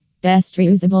Best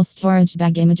reusable storage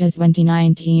bag images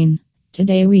 2019.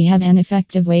 Today we have an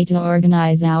effective way to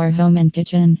organize our home and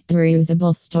kitchen. A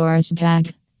reusable storage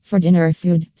bag. For dinner,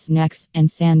 food, snacks, and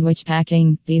sandwich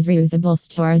packing, these reusable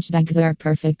storage bags are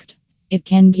perfect. It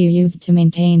can be used to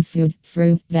maintain food,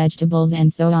 fruit, vegetables,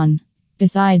 and so on.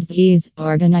 Besides these,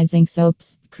 organizing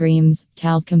soaps, creams,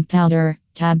 talcum powder,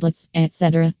 tablets,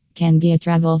 etc. can be a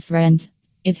travel friend.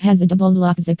 It has a double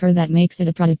lock zipper that makes it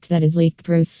a product that is leak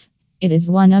proof. It is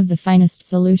one of the finest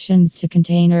solutions to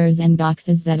containers and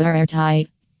boxes that are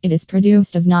airtight. It is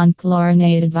produced of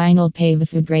non-chlorinated vinyl PEVA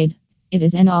food grade. It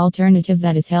is an alternative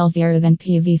that is healthier than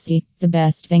PVC. The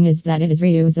best thing is that it is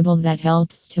reusable, that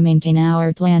helps to maintain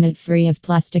our planet free of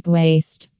plastic waste.